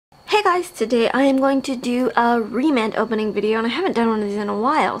Hey guys, today I am going to do a Re-Ment opening video, and I haven't done one of these in a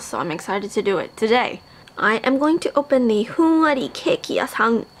while, so I'm excited to do it today. I am going to open the Hunwari Keiki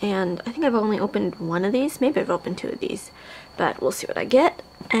Yasan, and I think I've only opened one of these. Maybe I've opened two of these, but we'll see what I get.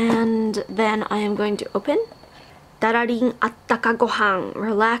 And then I am going to open Dararin Attaka Gohan,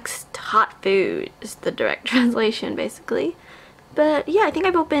 relaxed hot food is the direct translation basically. But yeah, I think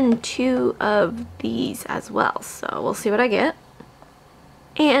I've opened two of these as well, so we'll see what I get.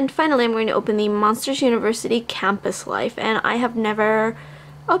 And finally, I'm going to open the Monsters University Campus Life, and I have never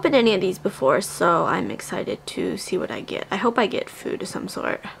opened any of these before, so I'm excited to see what I get. I hope I get food of some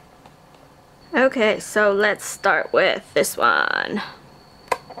sort. Okay, so let's start with this one.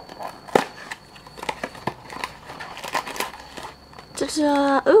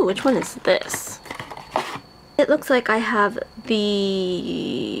 Ta-da! Ooh, which one is this? It looks like I have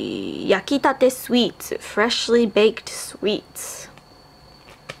the Yakitate Sweets, freshly baked sweets.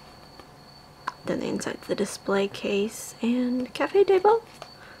 Then the inside's the display case and cafe table.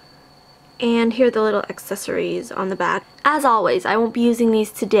 And here are the little accessories on the back. As always, I won't be using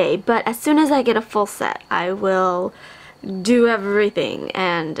these today, but as soon as I get a full set, I will do everything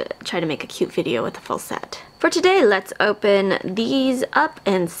and try to make a cute video with the full set. For today, let's open these up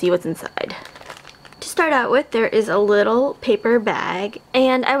and see what's inside. To start out with, there is a little paper bag,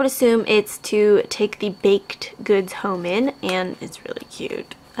 and I would assume it's to take the baked goods home in, and it's really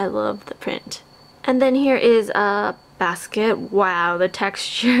cute. I love the print. And then here is a basket. Wow, the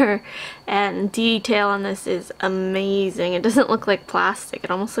texture and detail on this is amazing. It doesn't look like plastic,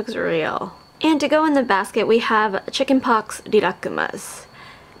 it almost looks real. And to go in the basket, we have chickenpox Rirakkumas.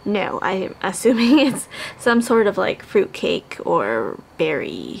 No, I'm assuming it's some sort of like fruit cake or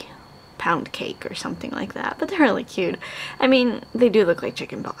berry pound cake or something like that, but they're really cute. I mean, they do look like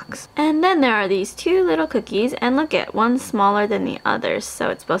chickenpox. And then there are these two little cookies, and look at one's smaller than the others,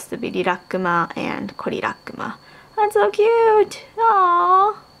 so it's supposed to be Rilakkuma and Rilakkuma. That's so cute!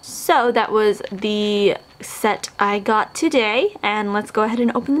 Aww! So that was the set I got today, and let's go ahead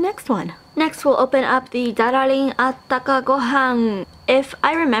and open the next one. Next we'll open up the Dararin Attaka Gohan. If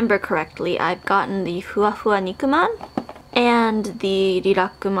I remember correctly, I've gotten the Fua Fua Nikuman and the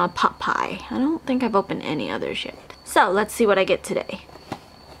Rilakkuma pot pie. I don't think I've opened any others yet. So let's see what I get today.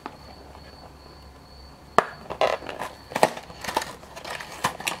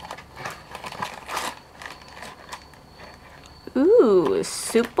 Ooh,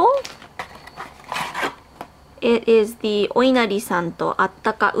 supple? It is the Oinari-san to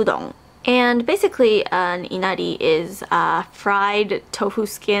Attaka Udon. And basically an inari is fried tofu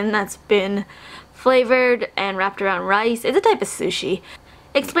skin that's been flavored and wrapped around rice. It's a type of sushi.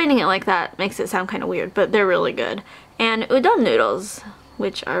 Explaining it like that makes it sound kind of weird, but they're really good. And udon noodles,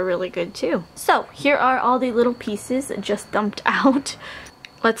 which are really good too. So here are all the little pieces just dumped out.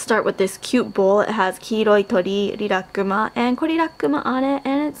 Let's start with this cute bowl. It has Kiroi Tori Rilakkuma and Rilakkuma on it,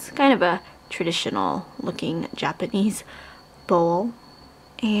 and it's kind of a traditional looking Japanese bowl.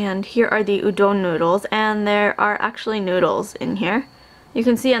 And here are the udon noodles, and there are actually noodles in here. You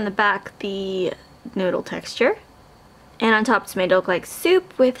can see on the back the noodle texture, and on top it's made to look like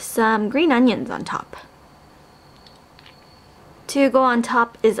soup with some green onions on top. To go on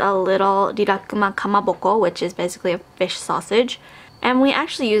top is a little Rilakkuma kamaboko, which is basically a fish sausage, and we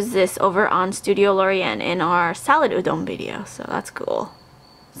actually use this over on Studio Lorien in our salad udon video, so that's cool.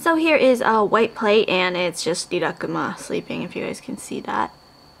 So here is a white plate, and it's just Rilakkuma sleeping, if you guys can see that.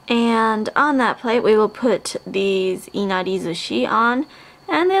 And on that plate we will put these inari zushi on,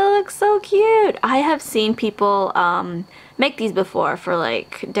 and they look so cute. I have seen people make these before for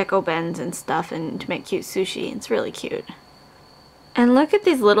like deco bens and stuff, and to make cute sushi. It's really cute. And look at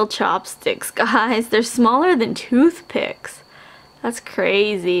these little chopsticks, guys. They're smaller than toothpicks. That's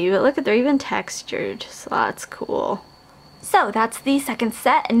crazy, but look at, they're even textured, so that's cool. So that's the second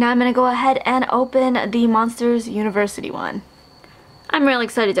set, and now I'm gonna go ahead and open the Monsters University one. I'm really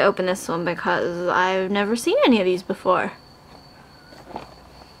excited to open this one because I've never seen any of these before.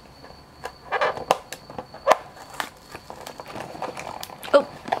 Oh,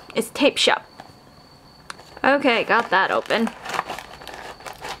 it's tape shop. Okay, got that open.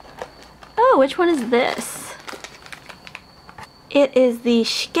 Oh, which one is this? It is the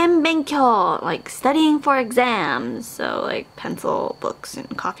Shiken Benkyo, like studying for exams. So like pencil, books,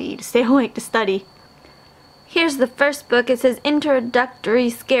 and coffee to stay awake to study. Here's the first book. It says Introductory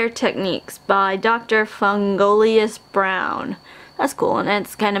Scare Techniques by Dr. Fungolius Brown. That's cool, and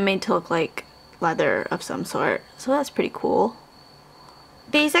it's kind of made to look like leather of some sort, so that's pretty cool.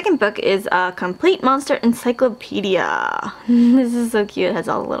 The second book is a Complete Monster Encyclopedia. This is so cute. It has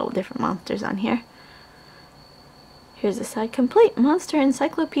all the little different monsters on here. Here's the side complete Monster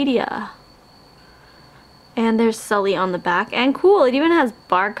Encyclopedia. And there's Sully on the back. And cool, it even has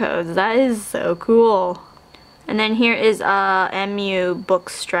barcodes. That is so cool. And then here is a MU book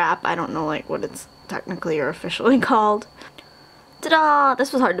strap. I don't know like what it's technically or officially called. Ta-da!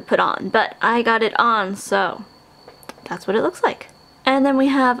 This was hard to put on, but I got it on, so that's what it looks like. And then we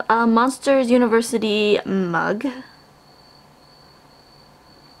have a Monsters University mug.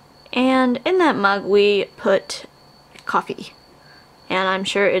 And in that mug we put coffee. And I'm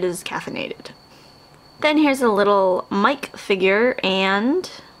sure it is caffeinated. Then here's a little Mike figure, and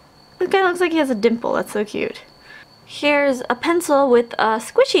it kind of looks like he has a dimple. That's so cute. Here's a pencil with a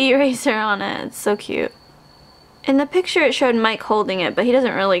squishy eraser on it. It's so cute. In the picture it showed Mike holding it, but he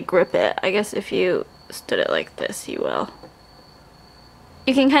doesn't really grip it. I guess if you stood it like this, he will.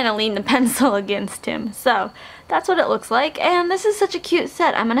 You can kind of lean the pencil against him. So that's what it looks like, and this is such a cute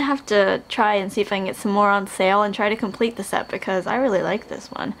set. I'm gonna have to try and see if I can get some more on sale and try to complete the set because I really like this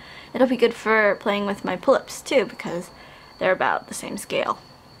one. It'll be good for playing with my pull-ups too because they're about the same scale.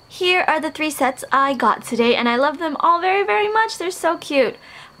 Here are the 3 sets I got today, and I love them all very, very much. They're so cute.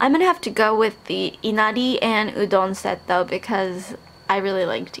 I'm gonna have to go with the inari and udon set though because I really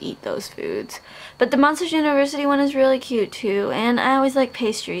like to eat those foods. But the Monsters University one is really cute too, and I always like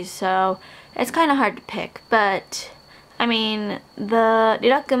pastries, so it's kind of hard to pick. But I mean, the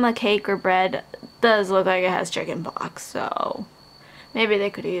Rilakkuma cake or bread does look like it has chicken pox, so maybe they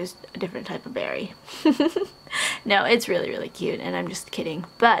could have used a different type of berry. No, it's really, really cute, and I'm just kidding.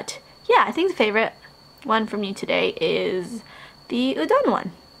 But yeah, I think the favorite one from me today is the udon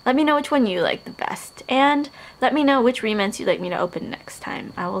one. Let me know which one you like the best, and let me know which Re-Ments you'd like me to open next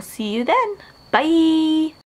time. I will see you then. Bye!